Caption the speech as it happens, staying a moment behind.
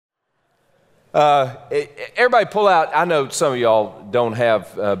Everybody pull out. I know some of y'all don't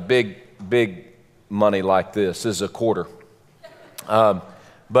have big money like this. This is a quarter.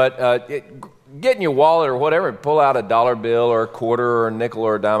 Get in your wallet or whatever, pull out a dollar bill or a quarter or a nickel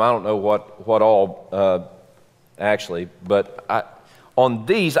or a dime. I don't know what all actually, but on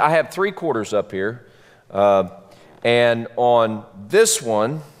these, I have 3 quarters up here. And on this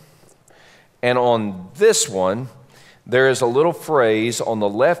one and on this one, there is a little phrase on the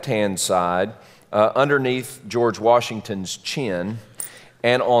left-hand side underneath George Washington's chin.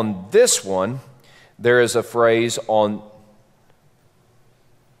 And on this one, there is a phrase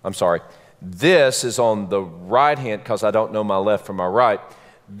this is on the right hand, because I don't know my left from my right.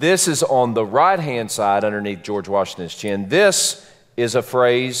 This is on the right-hand side underneath George Washington's chin. This is a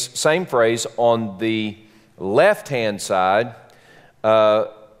phrase, same phrase, on the left-hand side,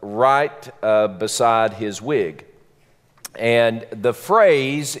 right beside his wig. And the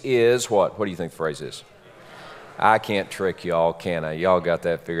phrase is what? What do you think the phrase is? I can't trick y'all, can I? Y'all got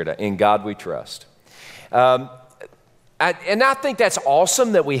that figured out. In God we trust. And I think that's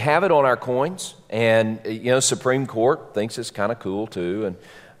awesome that we have it on our coins. And, Supreme Court thinks it's kind of cool too. And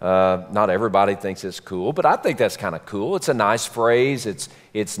not everybody thinks it's cool, but I think that's kind of cool. It's a nice phrase.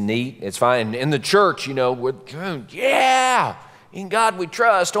 It's neat. It's fine. In the church, we're going, yeah, in God we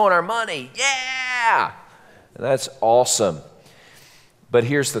trust on our money. Yeah. That's awesome. But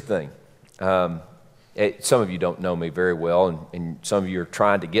here's the thing. Some of you don't know me very well, and some of you are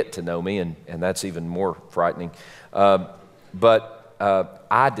trying to get to know me, and that's even more frightening. But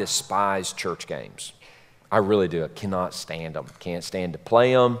I despise church games. I really do. I cannot stand them. Can't stand to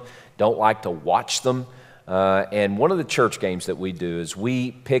play them. Don't like to watch them. And one of the church games that we do is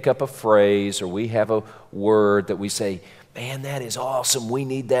we pick up a phrase or we have a word that we say, man, that is awesome. We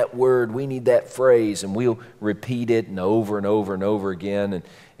need that word. We need that phrase. And we'll repeat it and over and over and over again.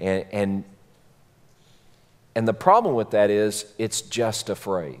 And the problem with that is it's just a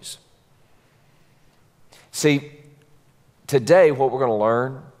phrase. See, today what we're going to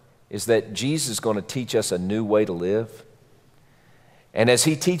learn is that Jesus is going to teach us a new way to live. And as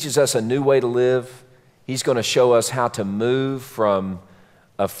he teaches us a new way to live, he's going to show us how to move from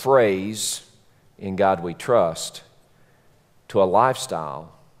a phrase, in God we trust, to a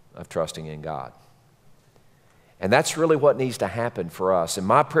lifestyle of trusting in God. And that's really what needs to happen for us. And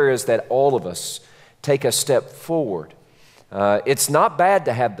my prayer is that all of us take a step forward. It's not bad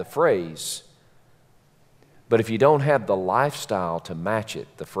to have the phrase, but if you don't have the lifestyle to match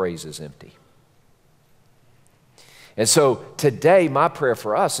it, the phrase is empty. And so today, my prayer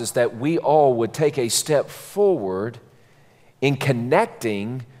for us is that we all would take a step forward in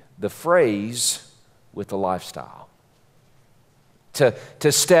connecting the phrase with the lifestyle.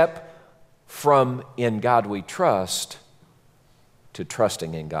 To step from in God we trust to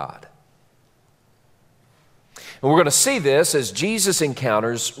trusting in God. And we're going to see this as Jesus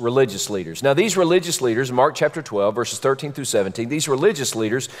encounters religious leaders. Now, these religious leaders, Mark chapter 12, verses 13 through 17, these religious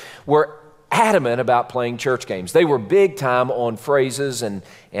leaders were adamant about playing church games. They were big time on phrases and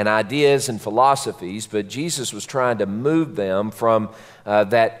ideas and philosophies, but Jesus was trying to move them from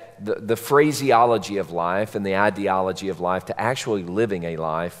the phraseology of life and the ideology of life to actually living a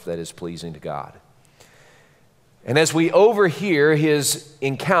life that is pleasing to God. And as we overhear his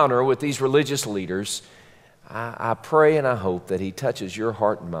encounter with these religious leaders, I pray and I hope that he touches your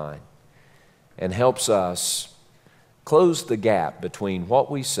heart and mind and helps us close the gap between what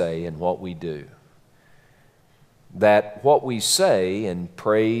we say and what we do. That what we say in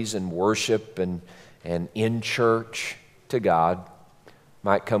praise and worship and in church to God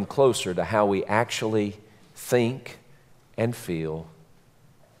might come closer to how we actually think and feel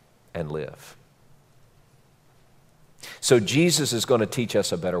and live. So Jesus is going to teach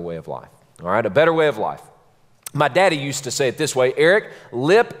us a better way of life. All right, a better way of life. My daddy used to say it this way, Eric,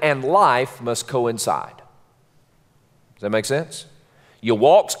 lip and life must coincide. Does that make sense? Your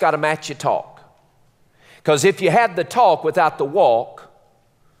walk's got to match your talk. Because if you have the talk without the walk,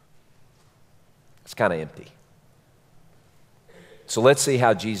 it's kind of empty. So let's see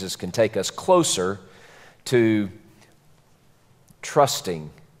how Jesus can take us closer to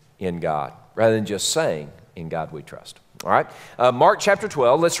trusting in God rather than just saying, in God we trust. All right, Mark chapter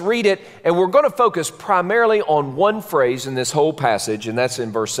 12, let's read it, and we're going to focus primarily on one phrase in this whole passage, and that's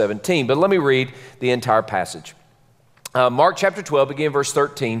in verse 17. But let me read the entire passage. Mark chapter 12, beginning verse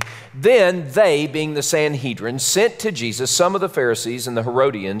 13. Then they, being the Sanhedrin, sent to Jesus some of the Pharisees and the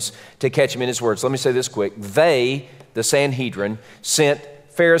Herodians to catch him in his words. Let me say this quick. They, the Sanhedrin, sent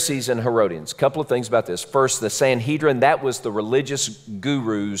Pharisees and Herodians. A couple of things about this. First, the Sanhedrin, that was the religious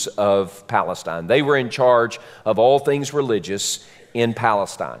gurus of Palestine. They were in charge of all things religious in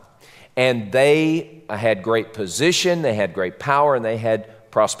Palestine. And they had great position, they had great power, and they had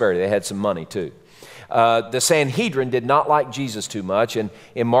prosperity. They had some money too. The Sanhedrin did not like Jesus too much. And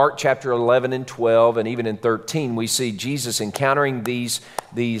in Mark chapter 11 and 12, and even in 13, we see Jesus encountering these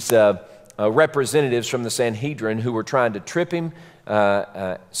representatives from the Sanhedrin who were trying to trip him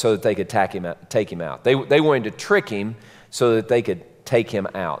so that they could take him out. They wanted to trick him so that they could take him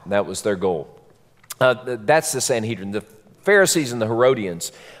out. That was their goal. That's the Sanhedrin. The Pharisees and the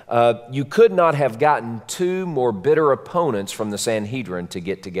Herodians. You could not have gotten two more bitter opponents from the Sanhedrin to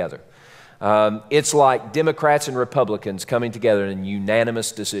get together. It's like Democrats and Republicans coming together in a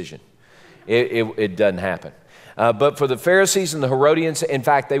unanimous decision. It doesn't happen. But for the Pharisees and the Herodians, in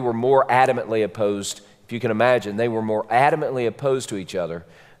fact, they were more adamantly opposed. If you can imagine, they were more adamantly opposed to each other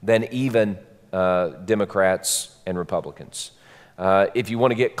than even Democrats and Republicans. If you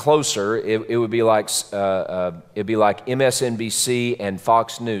want to get closer, it would be like MSNBC and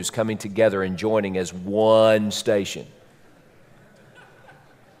Fox News coming together and joining as one station.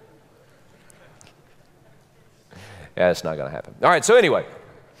 Yeah, it's not going to happen. All right, so anyway,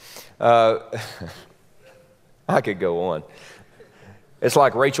 I could go on. It's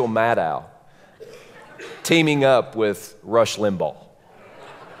like Rachel Maddow teaming up with Rush Limbaugh.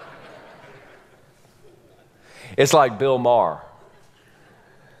 It's like Bill Maher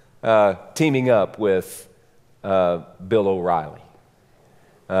teaming up with Bill O'Reilly.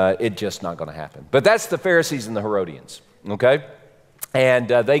 It's just not going to happen. But that's the Pharisees and the Herodians, okay? And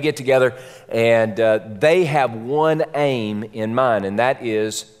they get together, and they have one aim in mind, and that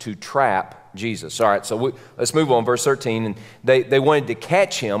is to trap Jesus. All right, so let's move on. Verse 13, and they wanted to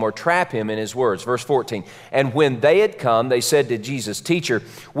catch him or trap him in his words. Verse 14, and when they had come, they said to Jesus, "Teacher,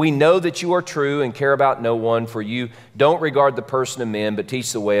 we know that you are true and care about no one, for you don't regard the person of men, but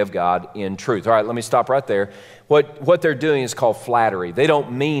teach the way of God in truth." All right, let me stop right there. What they're doing is called flattery. They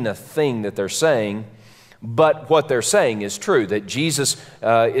don't mean a thing that they're saying, but what they're saying is true, that Jesus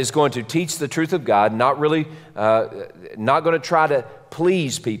is going to teach the truth of God, not going to try to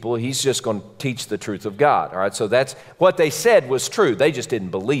please people. He's just going to teach the truth of God. All right, so that's what they said was true. They just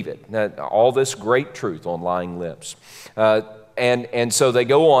didn't believe it. All this great truth on lying lips. And so they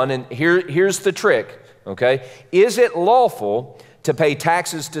go on, and here's the trick, okay? Is it lawful to pay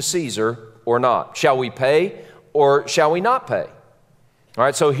taxes to Caesar or not? Shall we pay or shall we not pay? All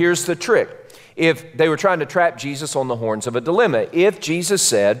right, so here's the trick. If they were trying to trap Jesus on the horns of a dilemma, if Jesus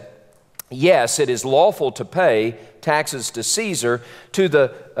said, yes, it is lawful to pay taxes to Caesar, to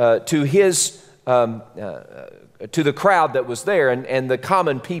the crowd that was there and the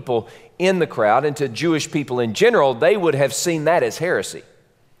common people in the crowd, and to Jewish people in general, they would have seen that as heresy.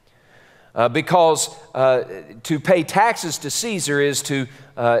 Because to pay taxes to Caesar is to,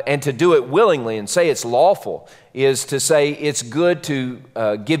 and to do it willingly and say it's lawful, is to say it's good to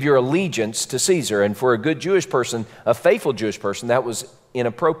give your allegiance to Caesar. And for a good Jewish person, a faithful Jewish person, that was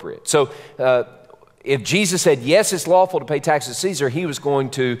inappropriate. So if Jesus said, yes, it's lawful to pay taxes to Caesar, he was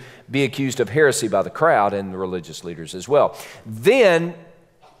going to be accused of heresy by the crowd and the religious leaders as well. Then,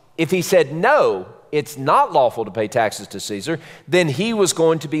 if he said, no, it's not lawful to pay taxes to Caesar, then he was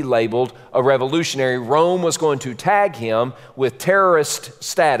going to be labeled a revolutionary. Rome was going to tag him with terrorist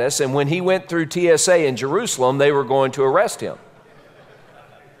status, and when he went through TSA in Jerusalem, they were going to arrest him.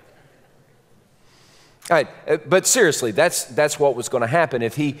 All right, but seriously, that's what was going to happen.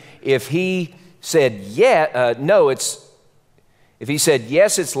 If he said, if he said,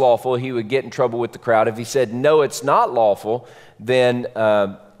 yes, it's lawful, he would get in trouble with the crowd. If he said, no, it's not lawful, then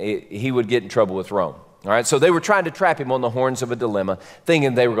he would get in trouble with Rome. All right, so they were trying to trap him on the horns of a dilemma,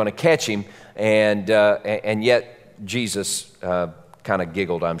 thinking they were going to catch him, and yet Jesus kind of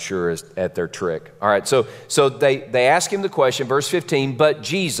giggled, I'm sure, at their trick. All right, so they asked him the question, verse 15, but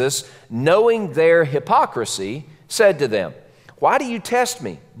Jesus, knowing their hypocrisy, said to them, why do you test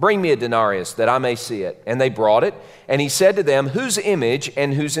me? Bring me a denarius that I may see it. And they brought it. And he said to them, whose image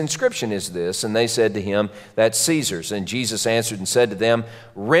and whose inscription is this? And they said to him, that's Caesar's. And Jesus answered and said to them,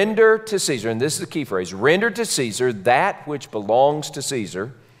 render to Caesar, and this is the key phrase, render to Caesar that which belongs to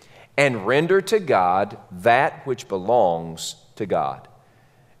Caesar, and render to God that which belongs to God.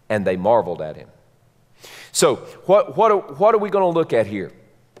 And they marveled at him. So what are we going to look at here?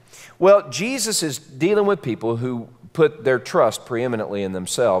 Well, Jesus is dealing with people who put their trust preeminently in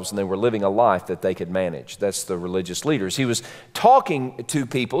themselves, and they were living a life that they could manage. That's the religious leaders. He was talking to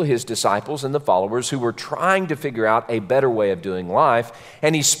people, his disciples and the followers, who were trying to figure out a better way of doing life,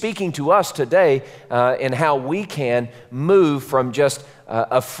 and he's speaking to us today in how we can move from just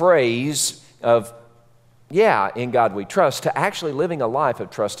a phrase of, yeah, in God we trust, to actually living a life of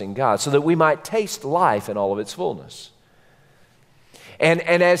trusting God, so that we might taste life in all of its fullness. And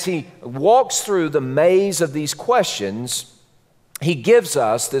as he walks through the maze of these questions, he gives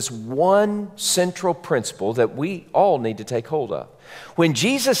us this one central principle that we all need to take hold of. When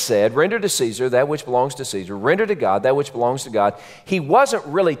Jesus said, render to Caesar that which belongs to Caesar, render to God that which belongs to God, he wasn't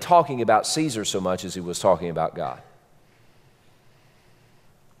really talking about Caesar so much as he was talking about God.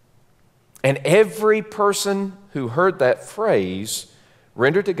 And every person who heard that phrase,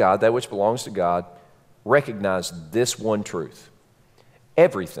 render to God that which belongs to God, recognized this one truth.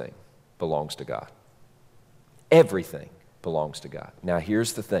 Everything belongs to God. Everything belongs to God. Now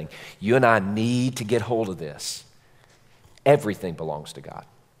here's the thing. You and I need to get hold of this. Everything belongs to God.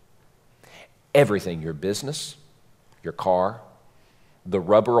 Everything, your business, your car, the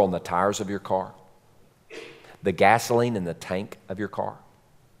rubber on the tires of your car, the gasoline in the tank of your car,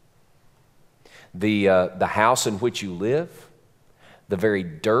 the house in which you live, the very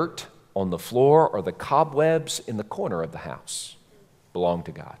dirt on the floor or the cobwebs in the corner of the house belong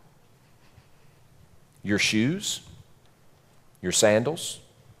to God. Your shoes, your sandals,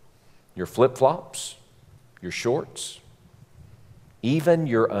 your flip-flops, your shorts, even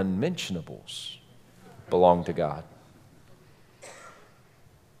your unmentionables belong to God.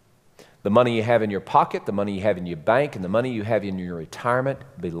 The money you have in your pocket, the money you have in your bank, and the money you have in your retirement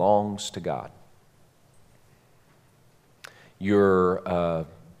belongs to God. Your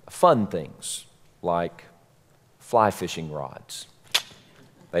fun things like fly fishing rods,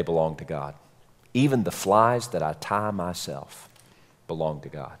 they belong to God. Even the flies that I tie myself belong to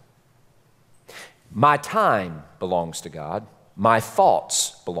God. My time belongs to God. My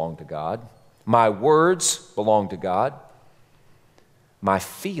thoughts belong to God. My words belong to God. My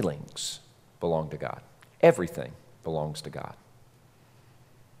feelings belong to God. Everything belongs to God.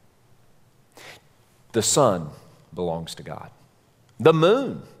 The sun belongs to God. The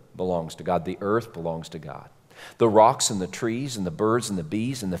moon belongs to God. The earth belongs to God. The rocks and the trees and the birds and the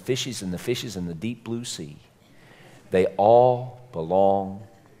bees and the fishes and the deep blue sea, they all belong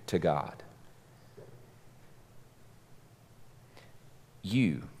to God.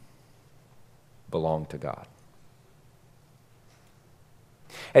 You belong to God.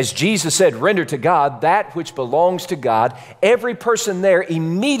 As Jesus said, render to God that which belongs to God, every person there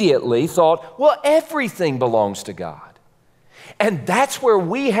immediately thought, well, everything belongs to God. And that's where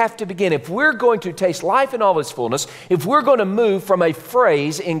we have to begin. If we're going to taste life in all its fullness, if we're going to move from a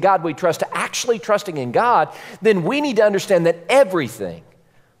phrase, in God we trust, to actually trusting in God, then we need to understand that everything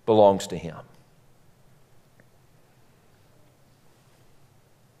belongs to Him.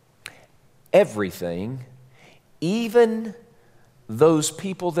 Everything, even those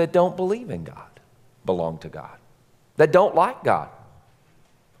people that don't believe in God, belong to God. That don't like God,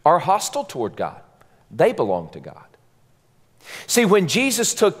 are hostile toward God, they belong to God. See, when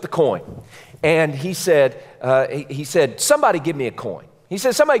Jesus took the coin and he said, somebody give me a coin. He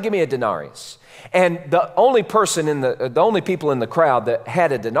said, somebody give me a denarius. And the only people in the crowd that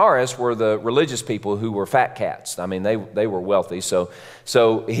had a denarius were the religious people who were fat cats. I mean, they were wealthy. So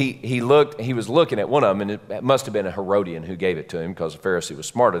he was looking at one of them, and it must have been a Herodian who gave it to him, because the Pharisee was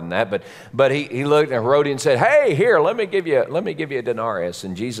smarter than that. But he looked at a Herodian and said, "Hey, here, let me give you a denarius."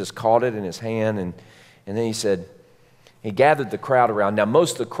 And Jesus caught it in his hand, and then he said, he gathered the crowd around. Now,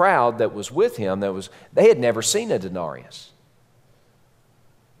 most of the crowd that was with him, they had never seen a denarius.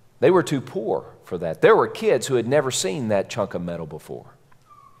 They were too poor for that. There were kids who had never seen that chunk of metal before.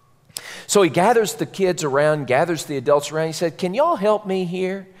 So he gathers the kids around, gathers the adults around. He said, can y'all help me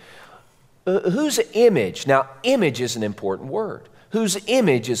here? Whose image? Now, image is an important word. Whose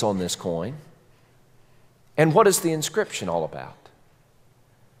image is on this coin? And what is the inscription all about?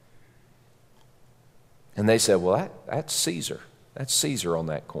 And they said, well, that's Caesar. That's Caesar on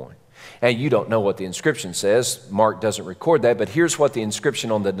that coin. And you don't know what the inscription says. Mark doesn't record that, but here's what the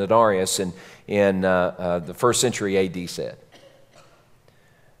inscription on the denarius in the first century AD said.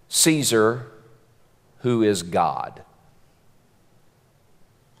 Caesar, who is God.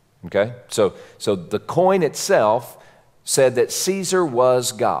 Okay? So the coin itself said that Caesar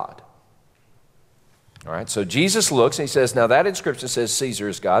was God. All right, so Jesus looks and he says, now that inscription says Caesar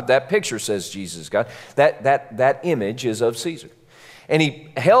is God. That picture says Jesus is God. That image is of Caesar. And he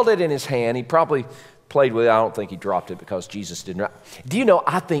held it in his hand. He probably played with it. I don't think he dropped it because Jesus didn't. Do you know,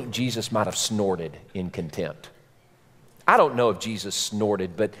 I think Jesus might have snorted in contempt. I don't know if Jesus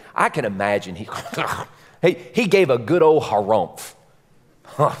snorted, but I can imagine he gave a good old harumph.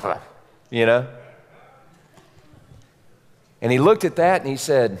 You know? And he looked at that and he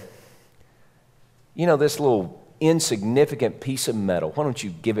said, you know, this little insignificant piece of metal, why don't you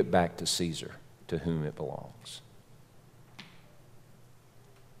give it back to Caesar, to whom it belongs?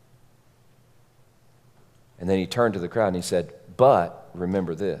 And then he turned to the crowd and he said, but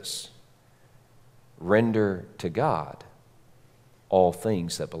remember this: render to God all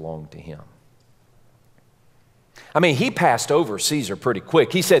things that belong to him. I mean, he passed over Caesar pretty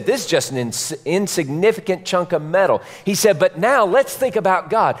quick. He said, this is just an insignificant chunk of metal. He said, but now let's think about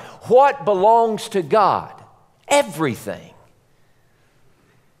God. What belongs to God? Everything.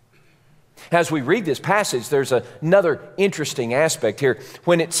 As we read this passage, there's another interesting aspect here.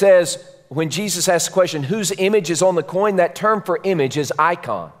 When it says, when Jesus asks the question, whose image is on the coin? That term for image is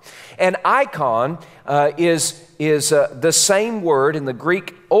icon. And icon is the same word in the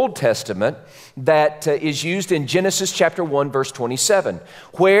Greek Old Testament that is used in Genesis chapter 1, verse 27,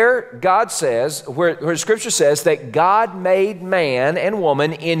 where God says, where Scripture says that God made man and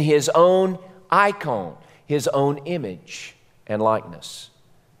woman in his own icon, his own image and likeness.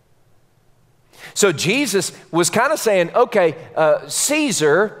 So Jesus was kind of saying, okay,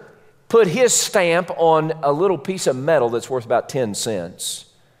 Caesar put his stamp on a little piece of metal that's worth about 10 cents.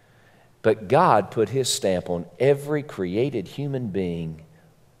 But God put his stamp on every created human being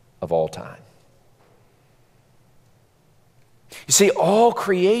of all time. You see, all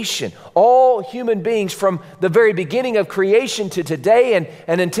creation, all human beings from the very beginning of creation to today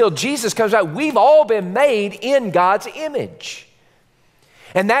and until Jesus comes out, we've all been made in God's image.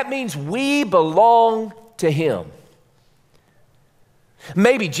 And that means we belong to him.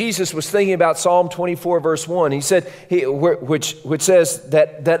 Maybe Jesus was thinking about Psalm 24, verse 1. He said, which says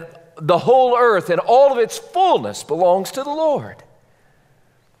that the whole earth and all of its fullness belongs to the Lord.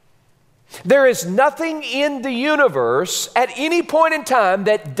 There is nothing in the universe at any point in time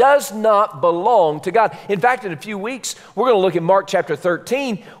that does not belong to God. In fact, in a few weeks, we're going to look at Mark chapter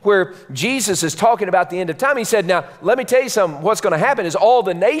 13, where Jesus is talking about the end of time. He said, now, let me tell you something. What's going to happen is all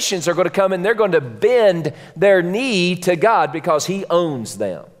the nations are going to come and they're going to bend their knee to God because he owns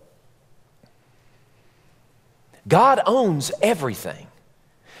them. God owns everything.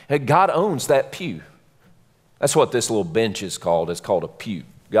 God owns that pew. That's what this little bench is called. It's called a pew.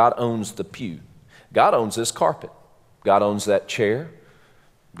 God owns the pew. God owns this carpet. God owns that chair.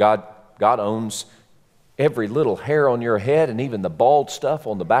 God owns every little hair on your head and even the bald stuff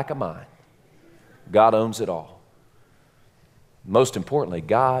on the back of mine. God owns it all. Most importantly,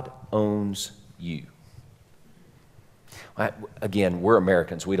 God owns you. Again, we're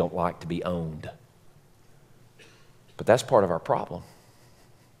Americans. We don't like to be owned. But that's part of our problem.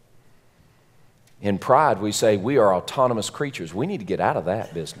 In pride, we say we are autonomous creatures. We need to get out of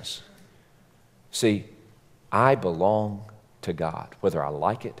that business. See, I belong to God, whether I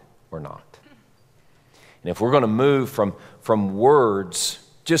like it or not. And if we're going to move from words,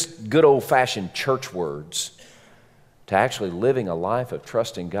 just good old-fashioned church words, to actually living a life of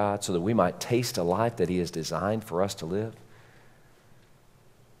trusting God so that we might taste a life that he has designed for us to live,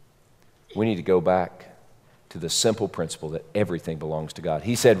 we need to go back to the simple principle that everything belongs to God.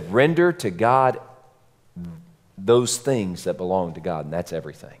 He said, render to God those things that belong to God, and that's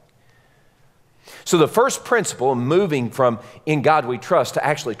everything. So the first principle, moving from in God we trust to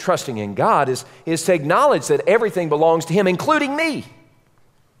actually trusting in God, is to acknowledge that everything belongs to him, including me.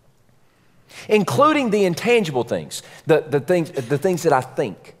 Including the intangible things, the things that I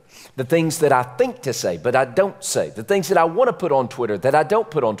think, the things that I think to say, but I don't say, the things that I want to put on Twitter that I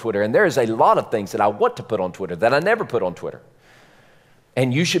don't put on Twitter. And there is a lot of things that I want to put on Twitter that I never put on Twitter.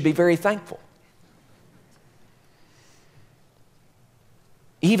 And you should be very thankful.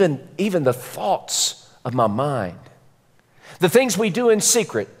 Even the thoughts of my mind, the things we do in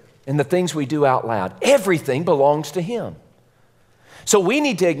secret and the things we do out loud, everything belongs to him. So we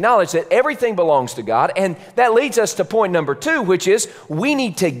need to acknowledge that everything belongs to God, and that leads us to point number 2, which is we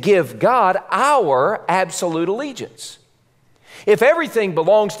need to give God our absolute allegiance. If everything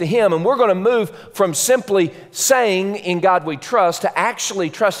belongs to him and we're going to move from simply saying in God we trust to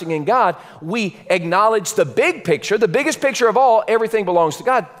actually trusting in God, we acknowledge the big picture, the biggest picture of all, everything belongs to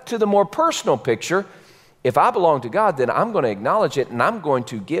God, to the more personal picture. If I belong to God, then I'm going to acknowledge it and I'm going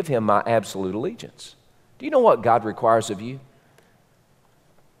to give him my absolute allegiance. Do you know what God requires of you?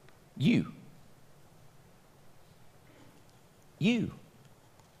 You.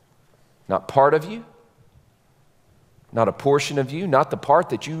 Not part of you. Not a portion of you, not the part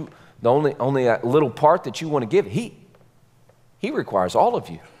that you, the only that little part that you want to give. He requires all of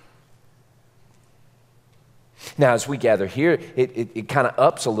you. Now, as we gather here, it kind of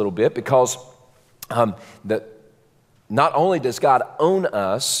ups a little bit because not only does God own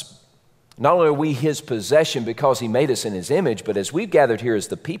us, not only are we his possession because he made us in his image, but as we've gathered here as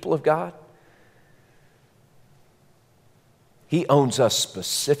the people of God, he owns us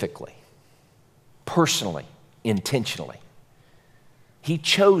specifically, personally, intentionally. He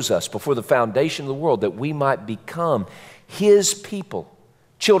chose us before the foundation of the world that we might become His people,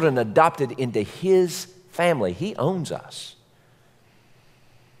 children adopted into His family. He owns us.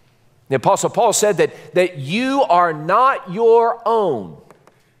 The Apostle Paul said that you are not your own,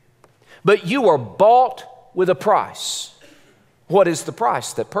 but you are bought with a price. What is the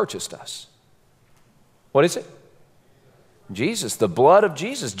price that purchased us? What is it? Jesus, the blood of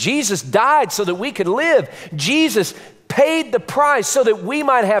Jesus. Jesus died so that we could live. Jesus paid the price so that we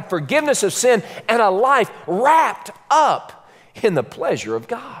might have forgiveness of sin and a life wrapped up in the pleasure of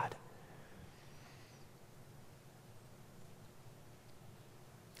God.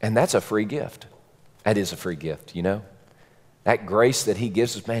 And that's a free gift. That is a free gift, you know. That grace that He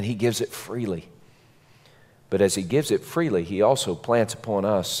gives us, man, He gives it freely. But as He gives it freely, He also plants upon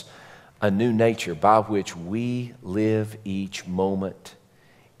us a new nature by which we live each moment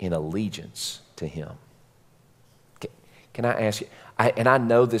in allegiance to Him. Can I ask you, and I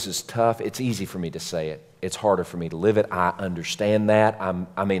know this is tough. It's easy for me to say it. It's harder for me to live it. I understand that.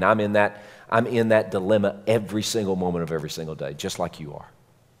 I'm in that dilemma every single moment of every single day, just like you are.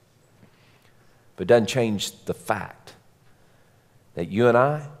 But it doesn't change the fact that you and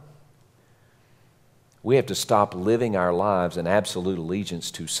I, we have to stop living our lives in absolute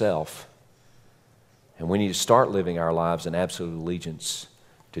allegiance to self, and we need to start living our lives in absolute allegiance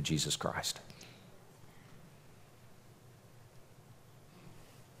to Jesus Christ.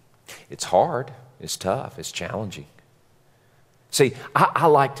 It's hard, it's tough, it's challenging. See, I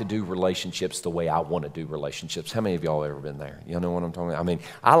like to do relationships the way I want to do relationships. How many of y'all have ever been there? You know what I'm talking about? I mean,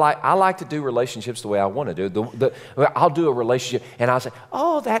 I like to do relationships the way I want to do. I'll do a relationship and I'll say,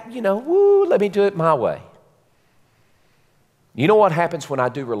 let me do it my way. You know what happens when I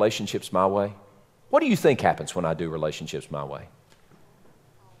do relationships my way? What do you think happens when I do relationships my way?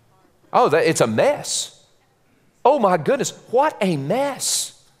 Oh, it's a mess. Oh my goodness, what a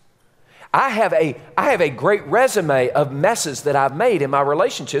mess. I have a great resume of messes that I've made in my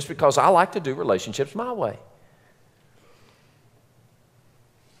relationships because I like to do relationships my way.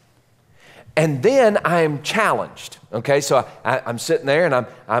 And then I am challenged. Okay, so I'm sitting there and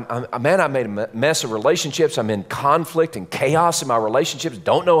I made a mess of relationships. I'm in conflict and chaos in my relationships.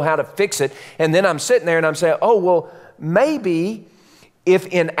 Don't know how to fix it. And then I'm sitting there and I'm saying, oh well, maybe if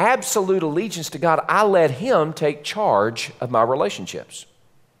in absolute allegiance to God, I let Him take charge of my relationships.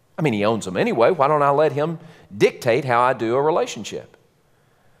 I mean, He owns them anyway. Why don't I let Him dictate how I do a relationship?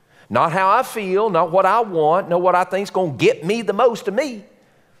 Not how I feel, not what I want, not what I think is going to get me the most of me.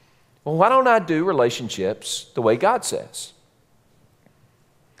 Well, why don't I do relationships the way God says?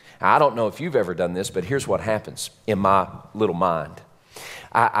 I don't know if you've ever done this, but here's what happens in my little mind.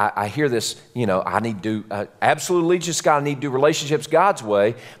 I hear this, I need to do absolute allegiance to God, I need to do relationships God's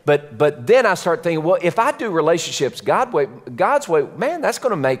way. But then I start thinking, well, if I do relationships God's way, man, that's going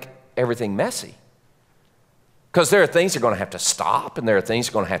to make everything messy. Because there are things that are going to have to stop and there are things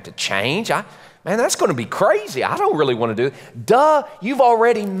that are going to have to change. Man, that's going to be crazy. I don't really want to do it. Duh, you've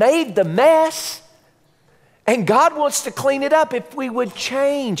already made the mess. And God wants to clean it up if we would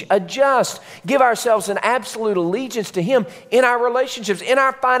change, adjust, give ourselves an absolute allegiance to Him in our relationships, in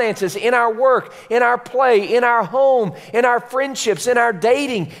our finances, in our work, in our play, in our home, in our friendships, in our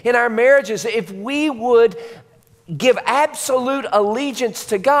dating, in our marriages. If we would give absolute allegiance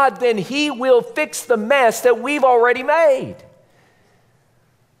to God, then He will fix the mess that we've already made.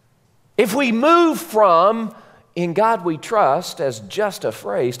 If we move from "in God we trust" as just a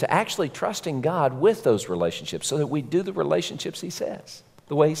phrase to actually trusting God with those relationships so that we do the relationships He says,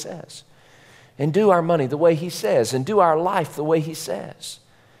 the way He says, and do our money the way He says, and do our life the way He says,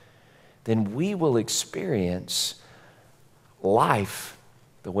 then we will experience life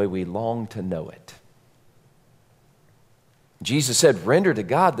the way we long to know it. Jesus said, render to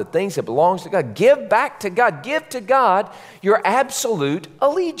God the things that belongs to God. Give back to God. Give to God your absolute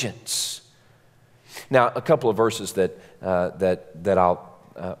allegiance. Now, a couple of verses that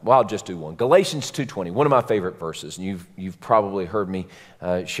I'll just do one. Galatians 2:20, one of my favorite verses, and you've probably heard me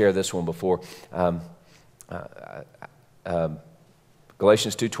share this one before. Galatians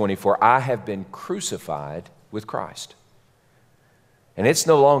 2:20, for I have been crucified with Christ. And it's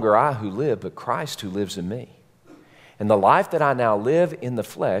no longer I who live, but Christ who lives in me. And the life that I now live in the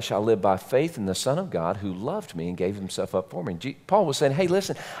flesh, I live by faith in the Son of God who loved me and gave Himself up for me. Paul was saying, hey,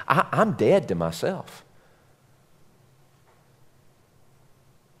 listen, I'm dead to myself.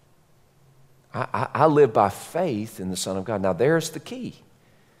 I live by faith in the Son of God. Now, there's the key.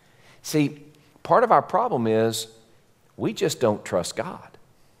 See, part of our problem is we just don't trust God.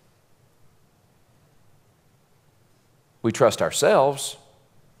 We trust ourselves.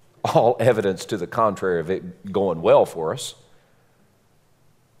 All evidence to the contrary of it going well for us.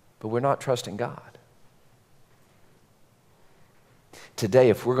 But we're not trusting God.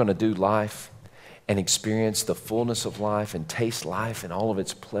 today, if we're going to do life and experience the fullness of life and taste life and all of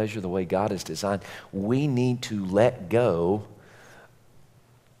its pleasure the way God has designed, we need to let go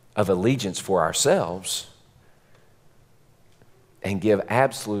of allegiance for ourselves and give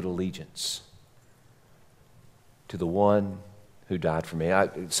absolute allegiance to the one who died for me.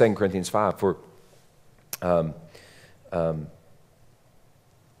 2 Corinthians 5, for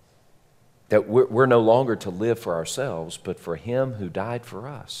that we're no longer to live for ourselves, but for him who died for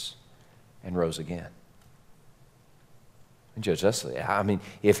us and rose again. And Judge,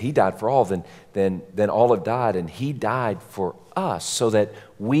 if he died for all, then all have died, and he died for us, so that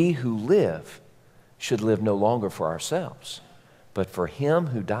we who live should live no longer for ourselves, but for him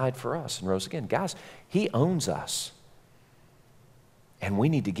who died for us and rose again. Guys, he owns us. And we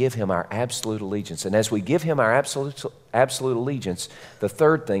need to give him our absolute allegiance. And as we give him our absolute allegiance, the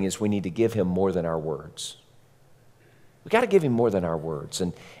third thing is we need to give him more than our words. We've got to give him more than our words.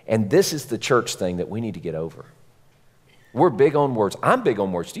 And this is the church thing that we need to get over. We're big on words. I'm big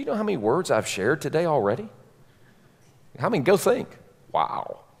on words. Do you know how many words I've shared today already? I mean, go think.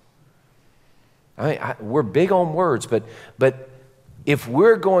 Wow. We're big on words, but if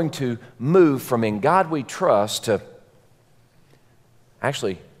we're going to move from in God we trust to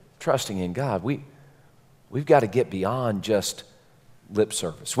actually trusting in God, we've got to get beyond just lip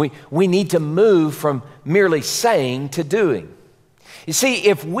service. We need to move from merely saying to doing. You see,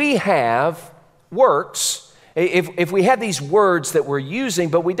 if we have works, if we have these words that we're using,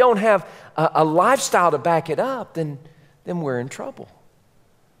 but we don't have a lifestyle to back it up, then we're in trouble.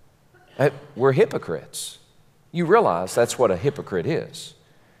 We're hypocrites. You realize that's what a hypocrite is.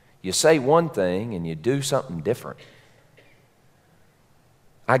 You say one thing and you do something different.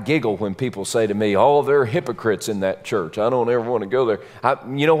 I giggle when people say to me, oh, they're hypocrites in that church. I don't ever want to go there.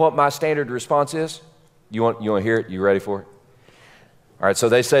 You know what my standard response is? You want to hear it? You ready for it? All right, so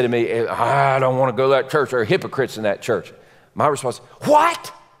they say to me, I don't want to go to that church. There are hypocrites in that church. My response,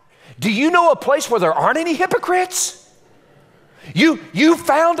 what? Do you know a place where there aren't any hypocrites? You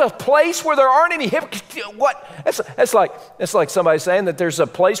found a place where there aren't any hypocrites? What? That's like somebody saying that there's a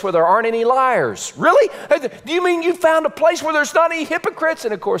place where there aren't any liars. Really? Do you mean you found a place where there's not any hypocrites?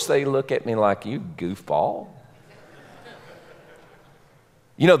 And of course they look at me like, you goofball.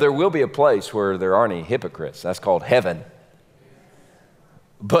 You know, there will be a place where there aren't any hypocrites. That's called heaven.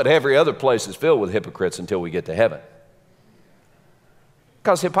 But every other place is filled with hypocrites until we get to heaven.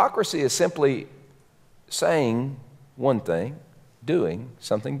 Because hypocrisy is simply saying one thing, doing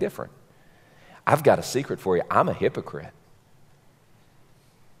something different. I've got a secret for you. I'm a hypocrite.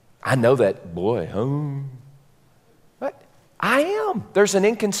 I know that, boy. But I am. There's an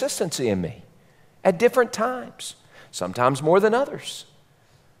inconsistency in me at different times, sometimes more than others.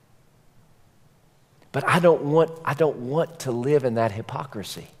 But I don't want to live in that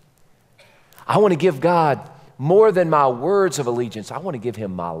hypocrisy. I want to give God more than my words of allegiance. I want to give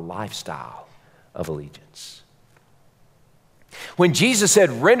him my lifestyle of allegiance. When Jesus said,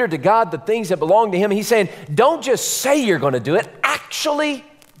 render to God the things that belong to him, he's saying, don't just say you're going to do it, actually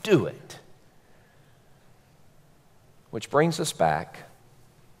do it. Which brings us back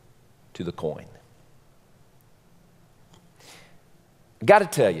to the coin. I got to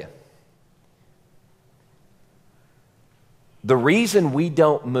tell you, the reason we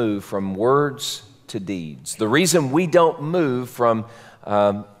don't move from words to deeds, the reason we don't move from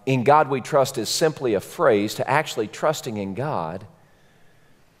in God we trust is simply a phrase to actually trusting in God,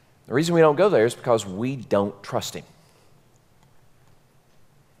 the reason we don't go there is because we don't trust him.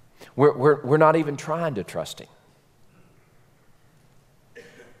 We're not even trying to trust him.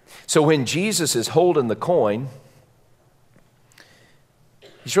 So when Jesus is holding the coin,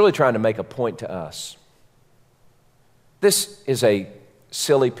 he's really trying to make a point to us. This is a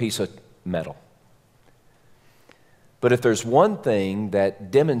silly piece of metal. But if there's one thing that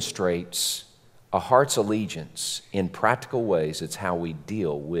demonstrates a heart's allegiance in practical ways, it's how we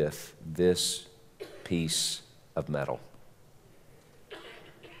deal with this piece of metal.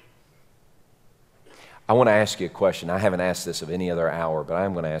 I want to ask you a question. I haven't asked this of any other hour, but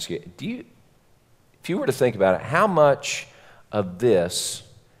I'm going to ask you, if you were to think about it, how much of this,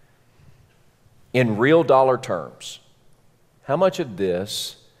 in real dollar terms, how much of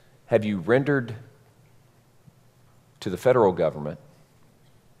this have you rendered to the federal government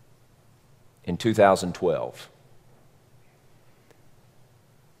in 2012?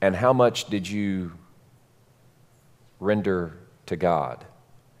 And how much did you render to God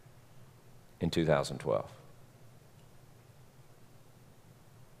in 2012?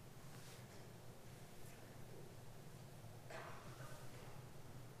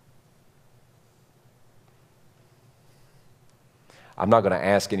 I'm not going to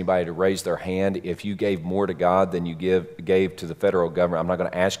ask anybody to raise their hand. If you gave more to God than you gave to the federal government, I'm not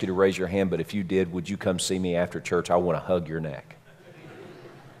going to ask you to raise your hand, but if you did, would you come see me after church? I want to hug your neck.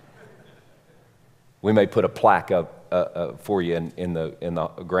 We may put a plaque up for you in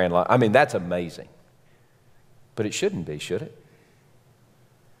the Grand Lodge. I mean, that's amazing. But it shouldn't be, should it?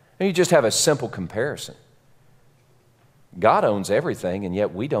 And you just have a simple comparison. God owns everything, and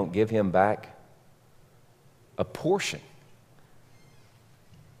yet we don't give him back a portion,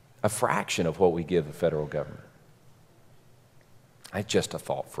 a fraction of what we give the federal government. It's just a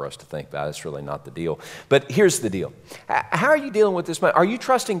thought for us to think about. It's really not the deal. But here's the deal. How are you dealing with this money? Are you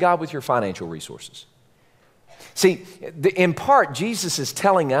trusting God with your financial resources? See, in part, Jesus is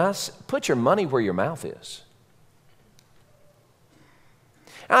telling us, put your money where your mouth is.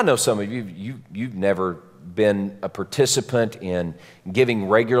 I know some of you've never been a participant in giving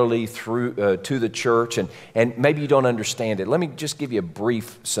regularly through to the church, and maybe you don't understand it. Let me just give you a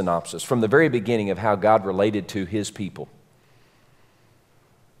brief synopsis from the very beginning of how God related to his people.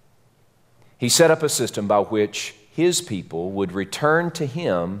 He set up a system by which his people would return to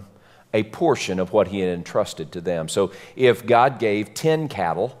him a portion of what he had entrusted to them. So if God gave 10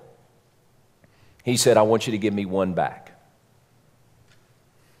 cattle, he said, I want you to give me one back.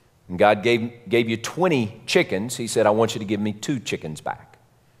 And God gave you 20 chickens. He said, I want you to give me 2 chickens back.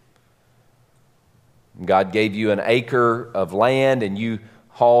 And God gave you an acre of land and you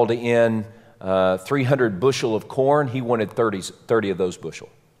hauled in 300 bushel of corn. He wanted 30 of those bushel.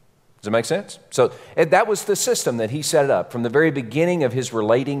 Does it make sense? So that was the system that he set up from the very beginning of his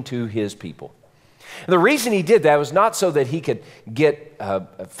relating to his people. And the reason he did that was not so that he could get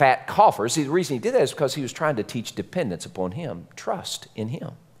fat coffers. The reason he did that is because he was trying to teach dependence upon him, trust in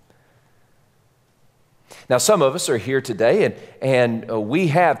him. Now, some of us are here today, and we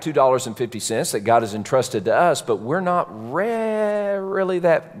have $2.50 that God has entrusted to us, but we're not really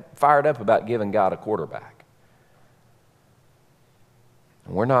that fired up about giving God a quarterback.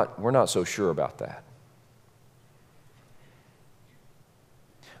 We're not so sure about that.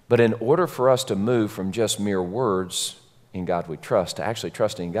 But in order for us to move from just mere words, in God we trust, to actually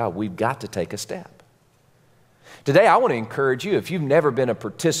trusting in God, we've got to take a step. Today, I want to encourage you, if you've never been a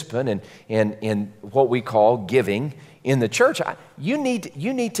participant in what we call giving in the church, you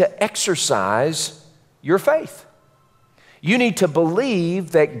need to exercise your faith. You need to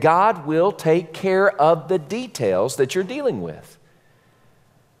believe that God will take care of the details that you're dealing with.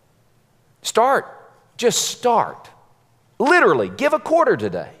 Just start. Literally, give a quarter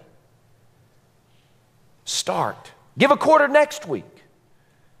today. Start. Give a quarter next week.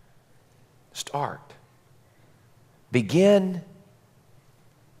 Start. Begin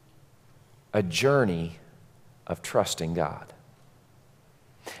a journey of trusting God.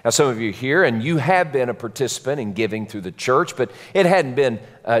 Now, some of you are here and you have been a participant in giving through the church, but it hadn't been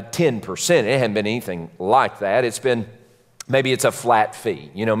 10%. It hadn't been anything like that. It's been, maybe it's a flat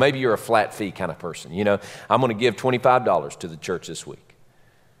fee. You know, maybe you're a flat fee kind of person. You know, I'm going to give $25 to the church this week.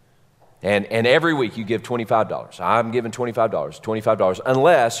 And every week you give $25. I'm giving $25,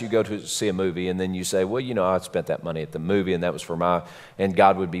 unless you go to see a movie and then you say, well, you know, I spent that money at the movie and that was for and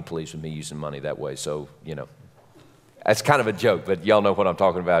God would be pleased with me using money that way. So, you know, that's kind of a joke, but y'all know what I'm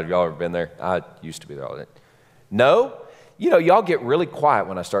talking about. Have y'all ever been there? I used to be there all the time. No? You know, y'all get really quiet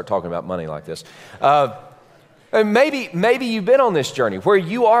when I start talking about money like this. And maybe you've been on this journey where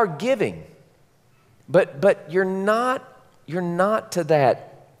you are giving, but you're not to that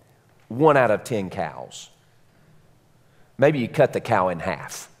 1 out of 10 cows. Maybe you cut the cow in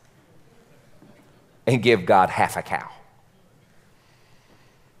half and give God half a cow.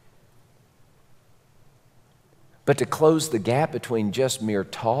 But to close the gap between just mere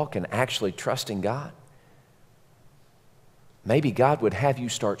talk and actually trusting God, maybe God would have you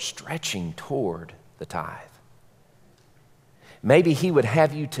start stretching toward the tithe. Maybe he would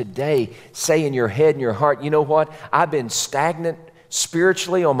have you today say in your head and your heart, you know what? I've been stagnant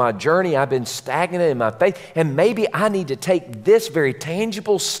spiritually on my journey. I've been stagnant in my faith, and maybe I need to take this very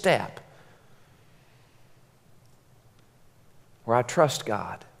tangible step where I trust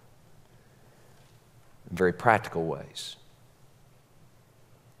God in very practical ways.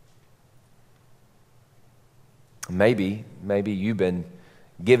 Maybe you've been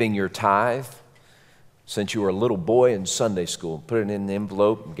giving your tithe since you were a little boy in Sunday school. Put it in an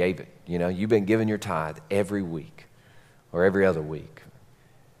envelope and gave it. You know, you've been giving your tithe every week or every other week.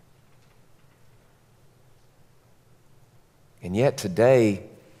 And yet today,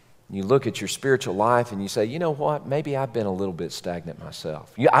 you look at your spiritual life and you say, you know what, maybe I've been a little bit stagnant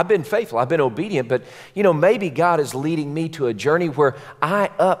myself. I've been faithful, I've been obedient, but you know, maybe God is leading me to a journey where I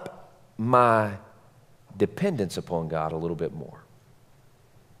up my dependence upon God a little bit more.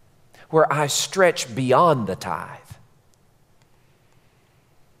 where I stretch beyond the tithe.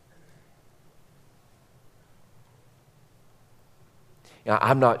 Now,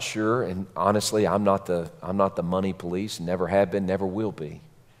 I'm not sure, and honestly, I'm not the money police, never have been, never will be.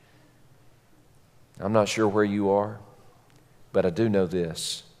 I'm not sure where you are, but I do know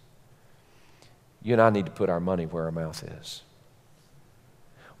this. You and I need to put our money where our mouth is.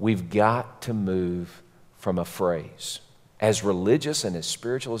 We've got to move from a phrase, as religious and as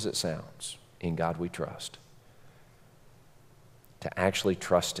spiritual as it sounds, in God we trust, to actually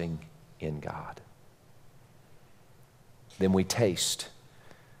trusting in God. Then we taste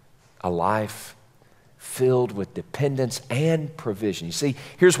a life filled with dependence and provision. You see,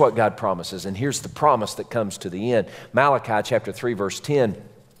 here's what God promises, and here's the promise that comes to the end. Malachi chapter 3, verse 10,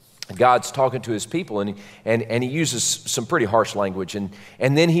 God's talking to his people, and he uses some pretty harsh language. And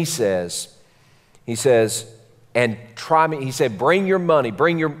then he says, and try me, he said, bring your money,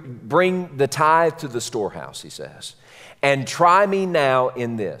 bring the tithe to the storehouse, he says. And try me now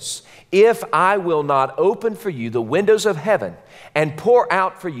in this, if I will not open for you the windows of heaven and pour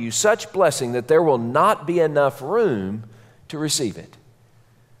out for you such blessing that there will not be enough room to receive it.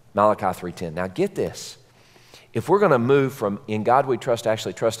 Malachi 3:10. Now get this. If we're going to move from in God we trust,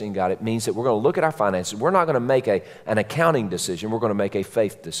 actually trusting in God, it means that we're going to look at our finances. We're not going to make an accounting decision. We're going to make a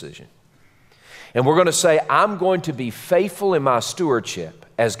faith decision. And we're going to say, I'm going to be faithful in my stewardship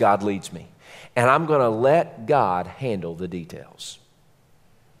as God leads me. And I'm going to let God handle the details.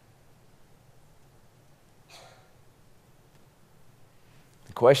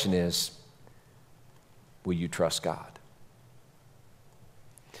 The question is, will you trust God?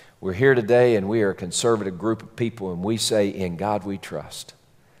 We're here today and we are a conservative group of people and we say, in God we trust.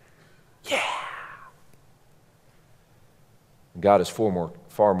 Yeah! God is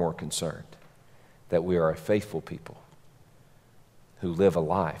far more concerned that we are a faithful people who live a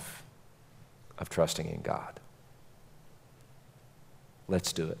life of trusting in God.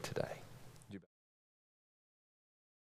 Let's do it today.